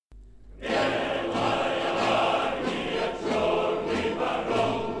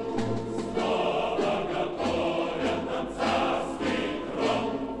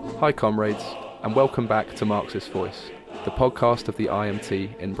Hi comrades, and welcome back to Marxist Voice, the podcast of the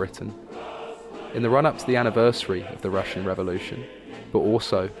IMT in Britain. In the run-up to the anniversary of the Russian Revolution, but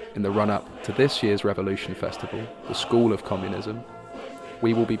also in the run-up to this year's Revolution Festival, the School of Communism,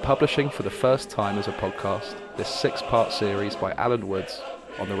 we will be publishing for the first time as a podcast this 6-part series by Alan Woods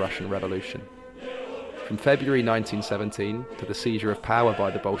on the Russian Revolution. From February 1917 to the seizure of power by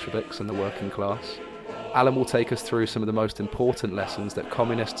the Bolsheviks and the working class, Alan will take us through some of the most important lessons that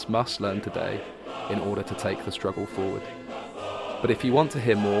communists must learn today in order to take the struggle forward. But if you want to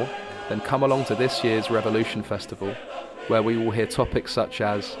hear more, then come along to this year's Revolution Festival, where we will hear topics such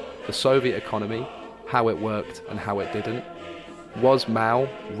as the Soviet economy, how it worked and how it didn't, was Mao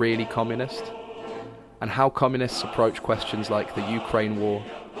really communist, and how communists approach questions like the Ukraine war.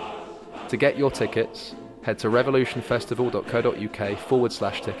 To get your tickets, head to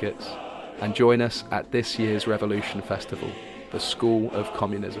revolutionfestival.co.uk/tickets and join us at this year's Revolution Festival, the School of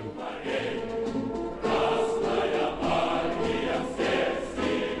Communism.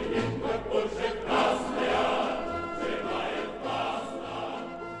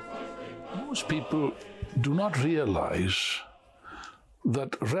 Most people do not realize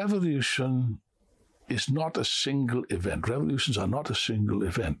that revolution is not a single event. Revolutions are not a single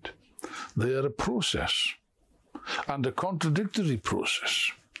event. They are a process, and a contradictory process.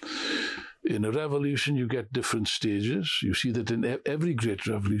 In a revolution, you get different stages. You see that in every great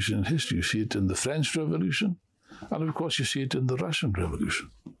revolution in history. You see it in the French Revolution, and of course you see it in the Russian Revolution.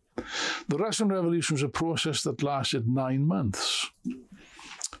 The Russian Revolution was a process that lasted 9 months,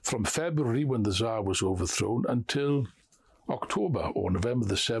 from February, when the Tsar was overthrown, until October, or November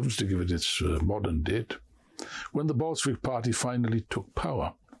the 7th, to give it its modern date, when the Bolshevik Party finally took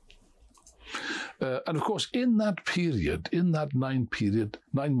power. And of course, in that period, in that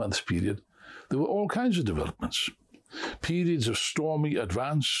 9-month period, there were all kinds of developments. Periods of stormy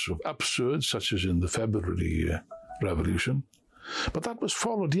advance, of upsurge, such as in the February Revolution. But that was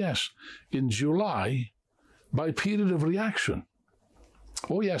followed, yes, in July, by a period of reaction.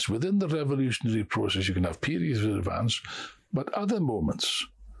 Oh yes, within the revolutionary process you can have periods of advance, but other moments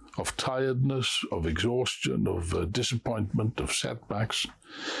of tiredness, of exhaustion, of disappointment, of setbacks,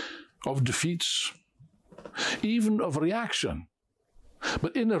 of defeats, even of reaction.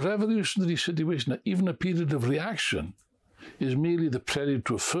 But in a revolutionary situation, even a period of reaction is merely the prelude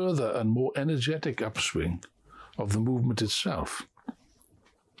to a further and more energetic upswing of the movement itself.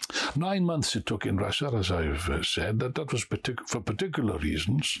 9 months it took in Russia, as I've said. That was for particular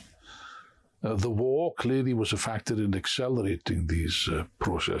reasons. The war clearly was a factor in accelerating these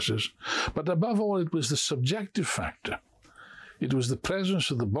processes. But above all, it was the subjective factor. It was the presence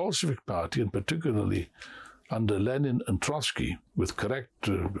of the Bolshevik Party, and particularly under Lenin and Trotsky, with correct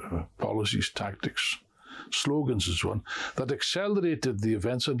policies, tactics, slogans and so on, that accelerated the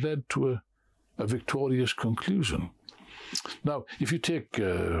events and led to a victorious conclusion. Now, if you take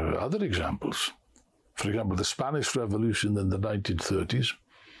other examples, for example, the Spanish Revolution in the 1930s,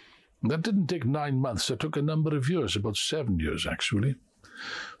 that didn't take 9 months. It took a number of years, about 7 years actually,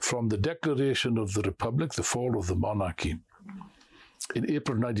 from the declaration of the Republic, the fall of the monarchy, in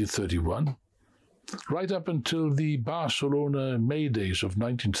April 1931, right up until the Barcelona May days of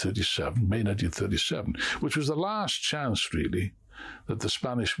May 1937, which was the last chance, really, that the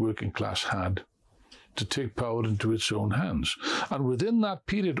Spanish working class had to take power into its own hands. And within that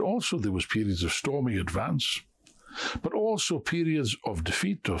period also there was periods of stormy advance, but also periods of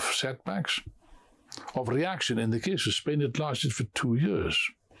defeat, of setbacks, of reaction. In the case of Spain, it lasted for 2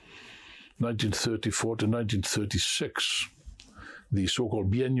 years, 1934 to 1936. The so-called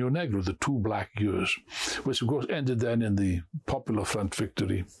Bienio Negro, the 2 black years, which of course ended then in the Popular Front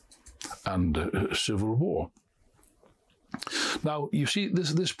victory and civil war. Now, you see,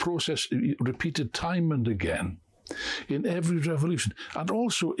 this process repeated time and again in every revolution. And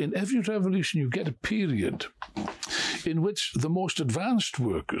also, in every revolution, you get a period in which the most advanced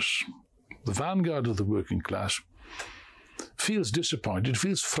workers, the vanguard of the working class, feels disappointed,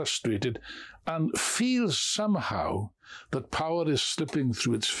 feels frustrated, and feels somehow that power is slipping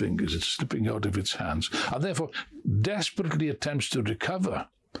through its fingers, it's slipping out of its hands, and therefore desperately attempts to recover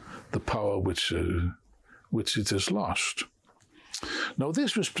the power which it has lost. Now,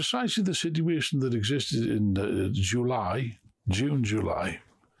 this was precisely the situation that existed in June, July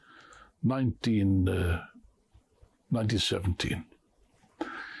 1917.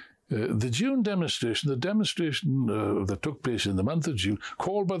 The June demonstration, that took place in the month of June,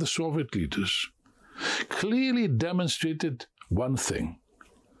 called by the Soviet leaders, clearly demonstrated one thing,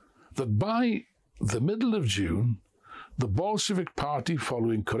 that by the middle of June, the Bolshevik Party,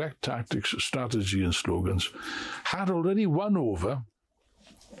 following correct tactics, strategy and slogans, had already won over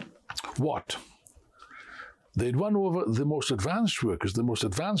What? They'd won over the most advanced workers, the most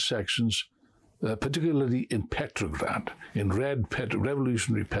advanced sections, particularly in Petrograd, in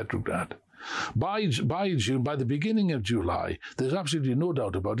revolutionary Petrograd. By June, by the beginning of July, there's absolutely no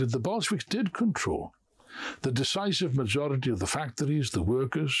doubt about it, the Bolsheviks did control the decisive majority of the factories, the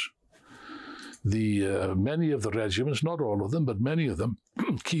workers, many of the regiments, not all of them, but many of them,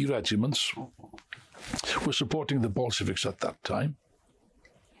 key regiments, were supporting the Bolsheviks at that time.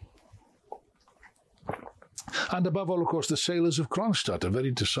 And above all, of course, the sailors of Kronstadt, a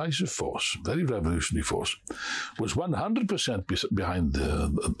very decisive force, very revolutionary force, was 100% behind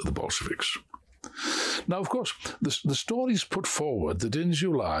the Bolsheviks. Now, of course, the story is put forward that in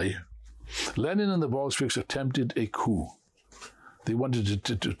July, Lenin and the Bolsheviks attempted a coup. They wanted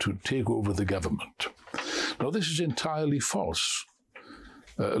to take over the government. Now, this is entirely false.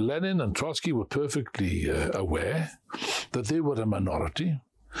 Lenin and Trotsky were perfectly aware that they were a minority,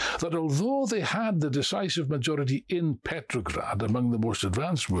 that although they had the decisive majority in Petrograd among the most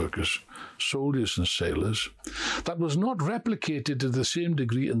advanced workers, soldiers and sailors, that was not replicated to the same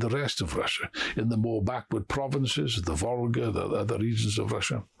degree in the rest of Russia, in the more backward provinces, the Volga, the other regions of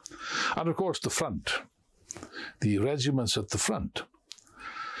Russia. And of course the front, the regiments at the front.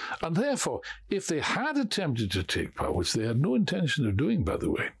 And therefore, if they had attempted to take power, which they had no intention of doing, by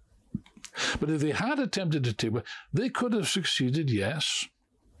the way, but if they had attempted to take power, they could have succeeded, yes.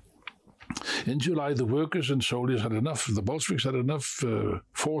 In July, the workers and soldiers had enough, the Bolsheviks had enough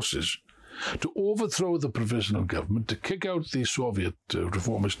forces to overthrow the provisional government, to kick out the Soviet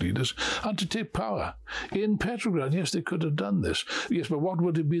reformist leaders, and to take power. In Petrograd, yes, they could have done this. Yes, but what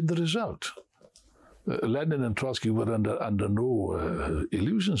would have been the result? Lenin and Trotsky were under no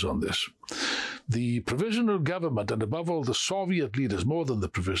illusions on this. The provisional government, and above all the Soviet leaders, more than the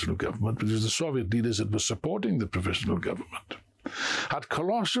provisional government, because the Soviet leaders that were supporting the provisional government, had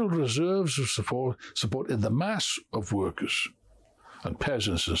colossal reserves of support in the mass of workers and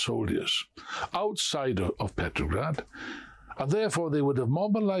peasants and soldiers outside of Petrograd, and therefore they would have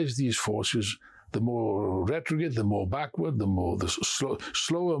mobilized these forces, the more retrograde, the more backward, the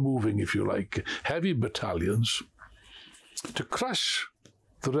slower moving, if you like, heavy battalions, to crush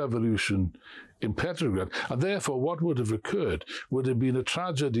the revolution in Petrograd. And therefore what would have occurred would have been a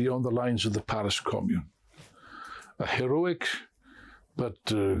tragedy on the lines of the Paris Commune. A heroic but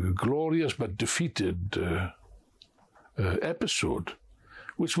glorious but defeated episode,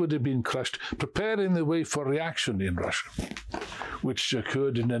 which would have been crushed, preparing the way for reaction in Russia, which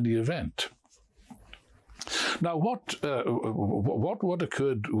occurred in any event. Now, what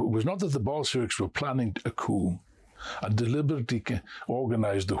occurred was not that the Bolsheviks were planning a coup and deliberately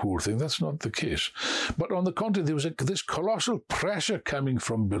organized the whole thing. That's not the case. But on the contrary, there was this colossal pressure coming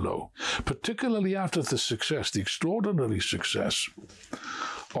from below, particularly after the success, the extraordinary success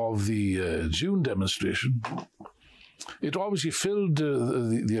of the June demonstration. It obviously filled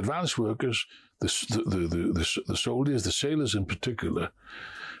the advanced workers, the soldiers, the sailors in particular,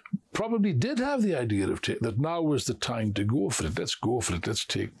 probably did have the idea of that now was the time to go for it. Let's go for it. Let's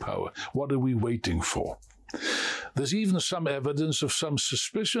take power. What are we waiting for? There's even some evidence of some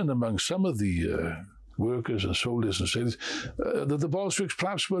suspicion among some of the workers and soldiers and sailors that the Bolsheviks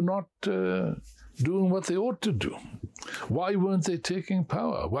perhaps were not doing what they ought to do. Why weren't they taking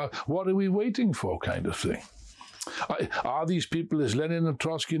power? Well, what are we waiting for, kind of thing? Are these people, is Lenin and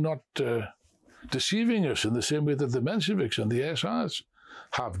Trotsky, not deceiving us in the same way that the Mensheviks and the SRs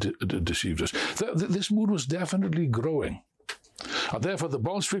have deceived us? This mood was definitely growing. And therefore, the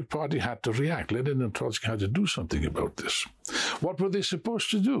Bolshevik Party had to react. Lenin and Trotsky had to do something about this. What were they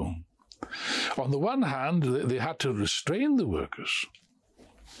supposed to do? On the one hand, they had to restrain the workers.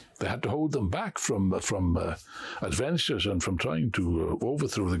 They had to hold them back from adventures and from trying to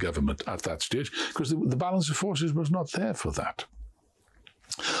overthrow the government at that stage, because the balance of forces was not there for that.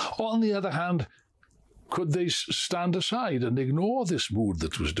 On the other hand, could they stand aside and ignore this mood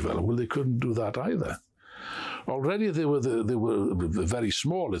that was developed? Well, they couldn't do that either. Already they were very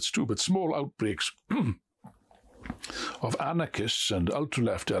small, it's true, but small outbreaks of anarchists and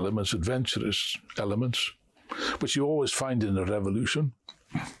ultra-left elements, adventurous elements, which you always find in a revolution,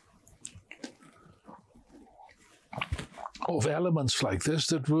 of elements like this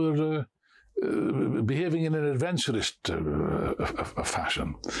that were behaving in an adventurous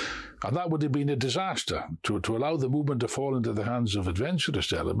fashion. And that would have been a disaster, to allow the movement to fall into the hands of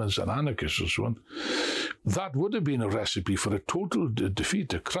adventurous elements and anarchists and so on. That would have been a recipe for a total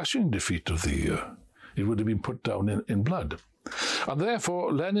defeat, a crushing defeat of it would have been put down in blood. And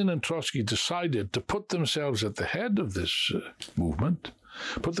therefore, Lenin and Trotsky decided to put themselves at the head of this movement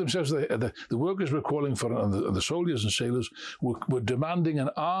put themselves, the workers were calling for, and the soldiers and sailors were demanding an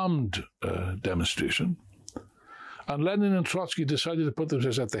armed demonstration. And Lenin and Trotsky decided to put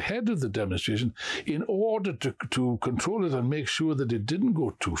themselves at the head of the demonstration in order to control it and make sure that it didn't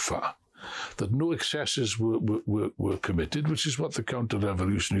go too far, that no excesses were committed, which is what the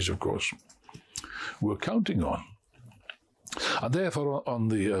counter-revolutionaries, of course, were counting on. And therefore,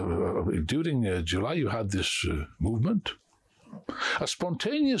 during July, you had this movement, a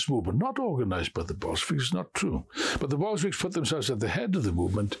spontaneous movement, not organized by the Bolsheviks, it's not true. But the Bolsheviks put themselves at the head of the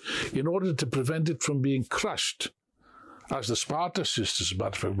movement in order to prevent it from being crushed, as the Spartacists, as a matter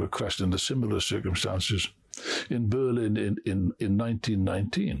of fact, were crushed under similar circumstances in Berlin in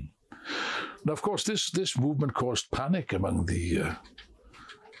 1919. Now, of course, this movement caused panic among the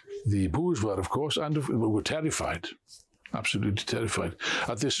bourgeois, of course, and were terrified, absolutely terrified,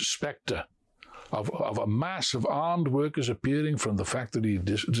 at this spectre of a mass of armed workers appearing from the factory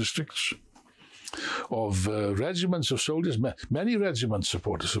districts, of regiments of soldiers. Many regiments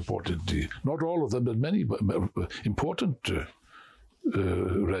supported not all of them, but many important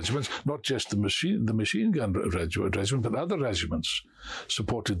regiments, not just the machine gun regiment, but other regiments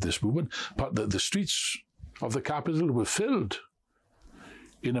supported this movement. But the streets of the capital were filled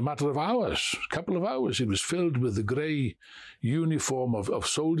in a matter of hours, a couple of hours. It was filled with the grey uniform of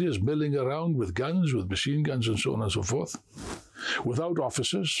soldiers milling around with guns, with machine guns and so on and so forth, without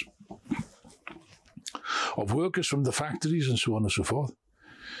officers, of workers from the factories and so on and so forth.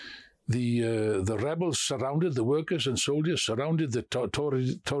 The rebels surrounded, the workers and soldiers surrounded the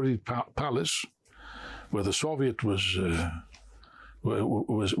Tauride Palace, where the Soviet was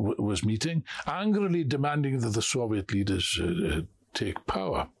meeting, angrily demanding that the Soviet leaders take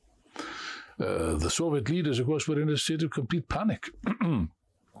power. The Soviet leaders, of course, were in a state of complete panic.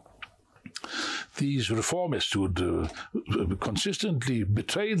 These reformists who had consistently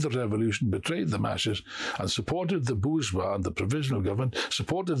betrayed the revolution, betrayed the masses, and supported the bourgeois and the provisional government,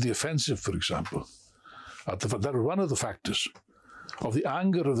 supported the offensive, for example. That was one of the factors of the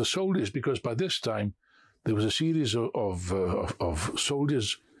anger of the soldiers, because by this time there was a series of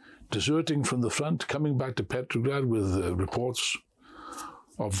soldiers deserting from the front, coming back to Petrograd with reports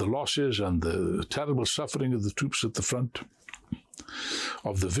of the losses and the terrible suffering of the troops at the front,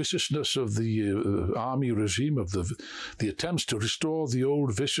 of the viciousness of the army regime, of the attempts to restore the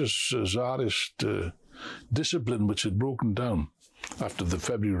old vicious Tsarist discipline which had broken down after the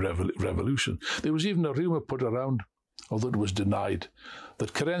February Revolution. There was even a rumor put around, although it was denied,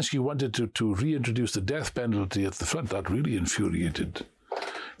 that Kerensky wanted to reintroduce the death penalty at the front. That really infuriated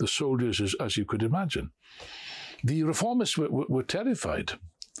the soldiers, as you could imagine. The reformists were terrified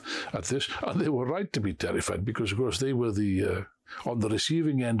at this, and they were right to be terrified, because, of course, they were on the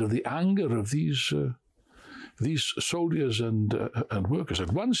receiving end of the anger of these soldiers and workers.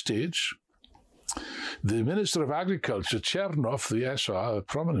 At one stage, the Minister of Agriculture, Chernov, the SR, a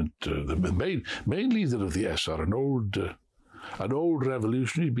prominent, the main leader of the SR, an old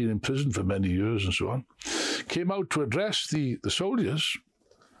revolutionary, been in prison for many years and so on, came out to address the soldiers,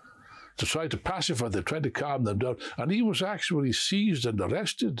 to try to pacify them, try to calm them down, and he was actually seized and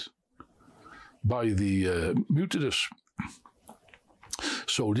arrested by the mutinous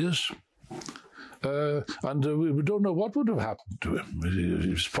soldiers, and we don't know what would have happened to him.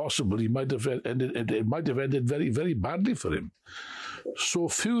 It's possible it might have ended very, very badly for him. So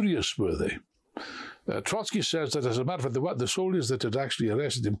furious were they. Trotsky says that, as a matter of fact, the soldiers that had actually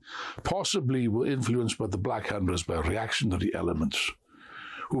arrested him possibly were influenced by the Black Hundreds, by reactionary elements,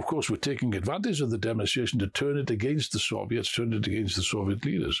 who, of course, were taking advantage of the demonstration to turn it against the Soviets, turn it against the Soviet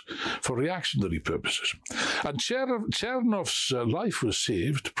leaders for reactionary purposes. And Chernov's life was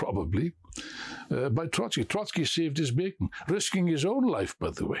saved, probably, by Trotsky. Trotsky saved his bacon, risking his own life, by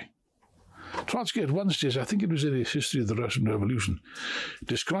the way. Trotsky, at one stage, I think it was in his History of the Russian Revolution,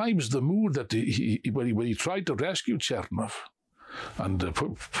 describes the mood that when he tried to rescue Chernov and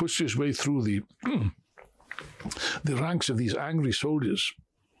pushed his way through the ranks of these angry soldiers,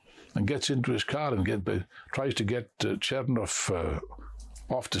 and gets into his car and tries to get Chernov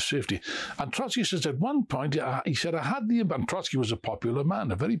off to safety. And Trotsky says at one point, he said, and Trotsky was a popular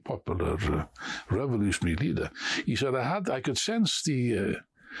man, a very popular revolutionary leader. He said, I could sense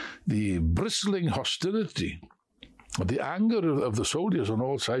the bristling hostility, the anger of the soldiers on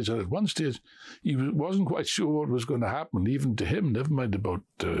all sides. And at one stage, he wasn't quite sure what was going to happen, even to him, never mind about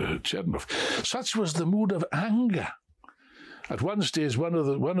Chernov. Such was the mood of anger. At one stage, one of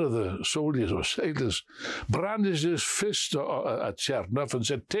the soldiers or sailors brandished his fist at Chernov and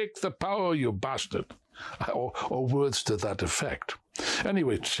said, "Take the power, you bastard." or words to that effect.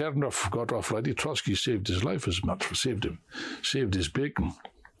 Anyway, Chernov got off lightly. Trotsky saved his life as much, saved his bacon.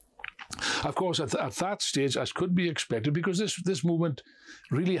 Of course, at that stage, as could be expected, because this movement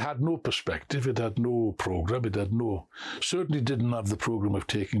really had no perspective, it had no program, certainly didn't have the program of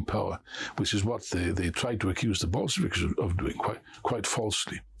taking power, which is what they tried to accuse the Bolsheviks of doing quite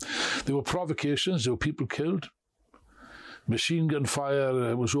falsely. There were provocations, there were people killed. Machine gun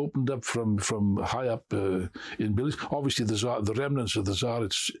fire was opened up from high up in buildings. Obviously, the remnants of the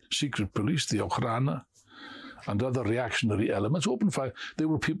Tsarist secret police, the Okhrana, and other reactionary elements opened fire. There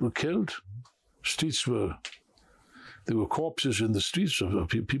were people killed. There were corpses in the streets of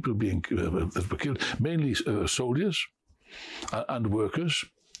people that were killed, mainly soldiers and workers.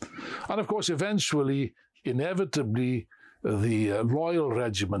 And of course, eventually, inevitably, the loyal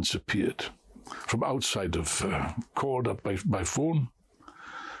regiments appeared from outside of, called up by phone.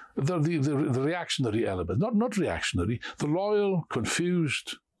 The reactionary element, not reactionary, the loyal,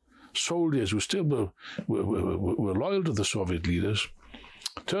 confused soldiers who still were loyal to the Soviet leaders,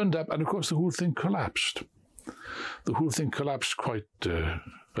 turned up, and of course the whole thing collapsed. The whole thing collapsed quite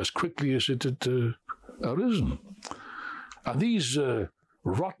as quickly as it had arisen. And these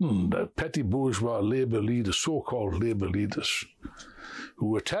rotten petty bourgeois labor leaders, so-called labor leaders, who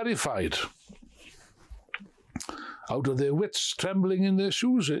were terrified out of their wits, trembling in their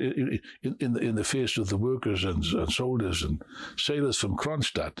shoes in the face of the workers and soldiers and sailors from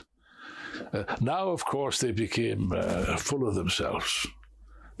Kronstadt. Now, of course, they became full of themselves.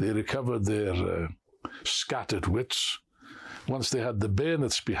 They recovered their scattered wits once they had the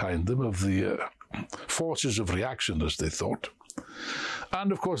bayonets behind them of the forces of reaction, as they thought.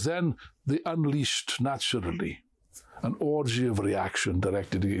 And, of course, then they unleashed, naturally, an orgy of reaction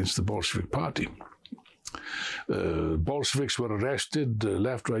directed against the Bolshevik Party. Bolsheviks were arrested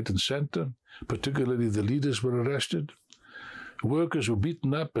left, right, and center. Particularly the leaders were arrested. Workers were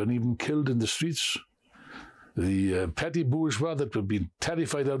beaten up and even killed in the streets. The petty bourgeois that were being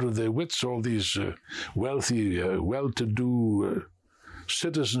terrified out of their wits, all these wealthy, well-to-do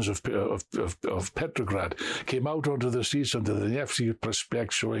citizens of Petrograd, came out onto the streets under the Nevsky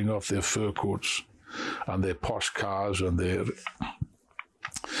Prospect, showing off their fur coats and their posh cars and their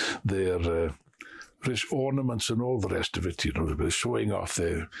rich ornaments and all the rest of it, showing off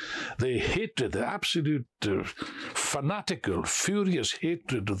their hatred, their absolute fanatical, furious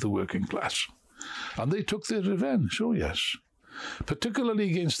hatred of the working class. And they took their revenge, oh yes.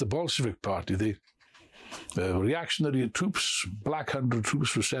 Particularly against the Bolshevik Party, the reactionary troops, Black Hundred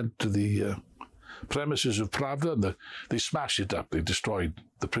troops, were sent to the premises of Pravda, and they smashed it up. They destroyed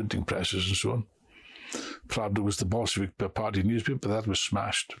the printing presses and so on. Pravda was the Bolshevik Party newspaper, that was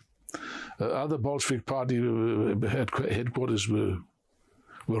smashed. Other Bolshevik Party headquarters were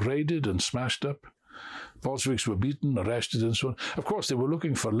raided and smashed up. Bolsheviks were beaten, arrested, and so on. Of course, they were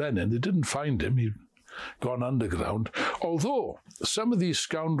looking for Lenin. They didn't find him. He'd gone underground. Although some of these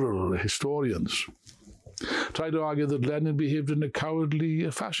scoundrel historians try to argue that Lenin behaved in a cowardly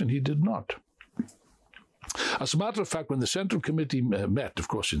fashion. He did not. As a matter of fact, when the Central Committee met, of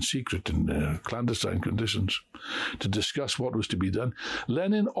course in secret, in clandestine conditions, to discuss what was to be done,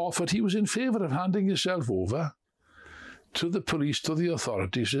 Lenin offered, he was in favor of handing himself over to the police, to the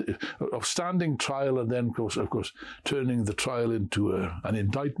authorities, of standing trial, and then, of course, turning the trial into an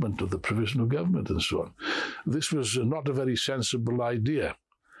indictment of the provisional government and so on. This was not a very sensible idea,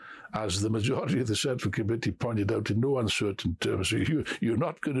 as the majority of the Central Committee pointed out in no uncertain terms. You're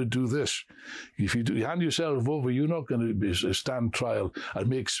not going to do this. If you hand yourself over, you're not going to stand trial and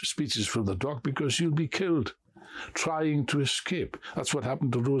make speeches from the dock, because you'll be killed trying to escape. That's what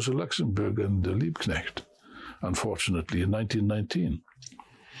happened to Rosa Luxemburg and Liebknecht, unfortunately, in 1919.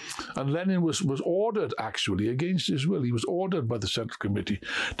 And Lenin was ordered, actually, against his will. He was ordered by the Central Committee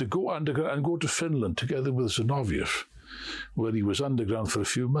to go underground and go to Finland together with Zinoviev, where he was underground for a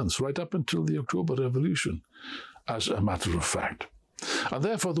few months, right up until the October Revolution, as a matter of fact. And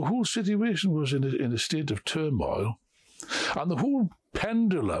therefore, the whole situation was in a state of turmoil, and the whole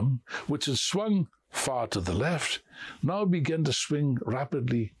pendulum, which had swung far to the left, now began to swing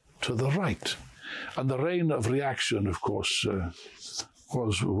rapidly to the right. And the reign of reaction, of course,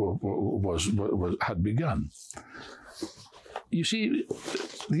 had begun. You see,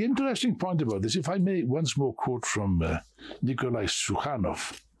 the interesting point about this, if I may once more quote from Nikolai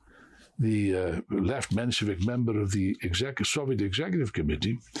Sukhanov, the left Menshevik member of the Soviet Executive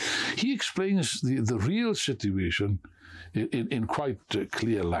Committee, he explains the real situation in quite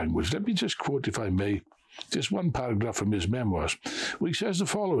clear language. Let me just quote, if I may, just one paragraph from his memoirs, where he says the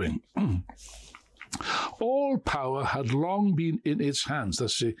following. All power had long been in its hands,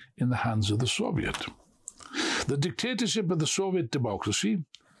 that's in the hands of the Soviet. The dictatorship of the Soviet democracy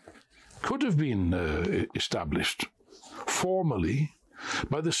could have been established formally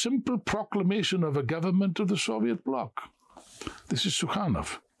by the simple proclamation of a government of the Soviet bloc. This is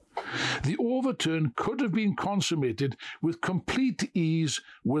Sukhanov. The overturn could have been consummated with complete ease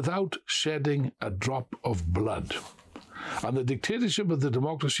without shedding a drop of blood. And the dictatorship of the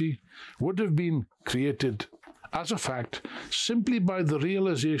democracy would have been created as a fact simply by the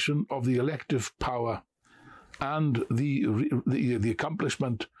realization of the elective power and the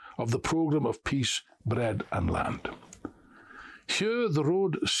accomplishment of the program of peace, bread and land. Here the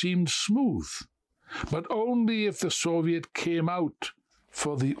road seemed smooth, but only if the Soviet came out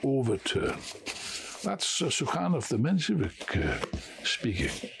for the overturn. That's Sukhanov, the Menshevik,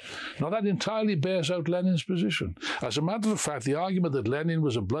 speaking. Now, that entirely bears out Lenin's position. As a matter of fact, the argument that Lenin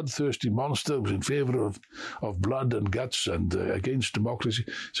was a bloodthirsty monster, was in favor of blood and guts and against democracy,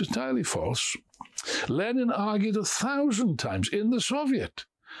 is entirely false. Lenin argued 1,000 times in the Soviet,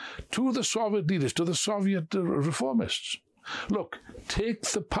 to the Soviet leaders, to the Soviet reformists. Look, take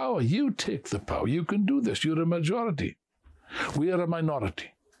the power. You take the power. You can do this. You're a majority. We are a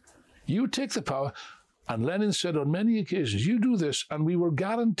minority. You take the power. And Lenin said on many occasions, you do this and we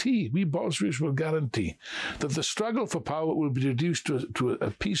Bolsheviks will guarantee that the struggle for power will be reduced to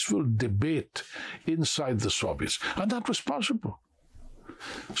a peaceful debate inside the Soviets. And that was possible.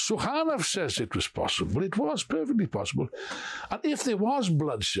 Sukhanov says it was possible. It was perfectly possible. And if there was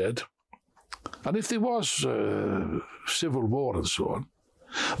bloodshed, and if there was civil war and so on,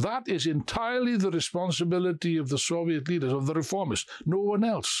 that is entirely the responsibility of the Soviet leaders, of the reformists, no one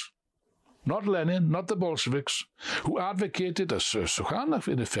else. Not Lenin, not the Bolsheviks, who advocated, as Sukhanov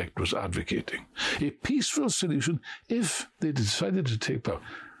in effect was advocating, a peaceful solution if they decided to take power.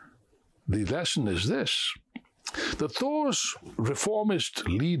 The lesson is this, that those reformist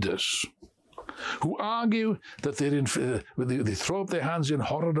leaders who argue that they throw up their hands in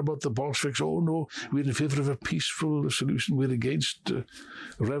horror about the Bolsheviks, oh no, we're in favor of a peaceful solution, we're against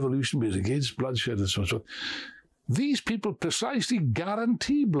revolution, we're against bloodshed and so on and so on. These people precisely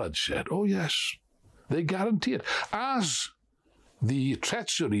guarantee bloodshed. Oh, yes, they guarantee it. As the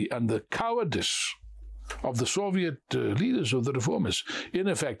treachery and the cowardice of the Soviet leaders, of the reformists, in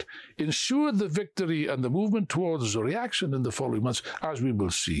effect, ensured the victory and the movement towards a reaction in the following months, as we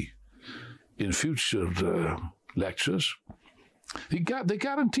will see in future lectures. They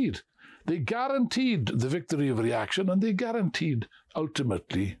guaranteed the victory of reaction, and they guaranteed,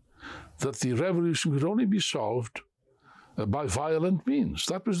 ultimately, that the revolution could only be solved by violent means.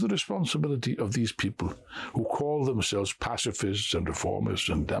 That was the responsibility of these people who call themselves pacifists and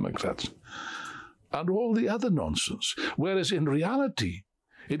reformists and Democrats and all the other nonsense. Whereas in reality,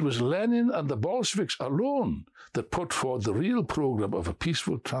 it was Lenin and the Bolsheviks alone that put forward the real program of a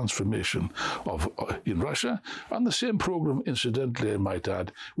peaceful transformation in Russia, and the same program, incidentally, I might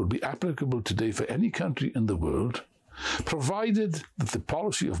add, would be applicable today for any country in the world, provided that the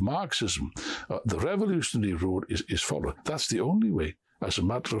policy of Marxism, the revolutionary road, is followed. That's the only way, as a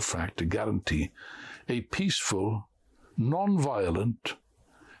matter of fact, to guarantee a peaceful, non-violent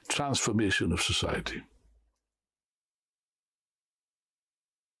transformation of society.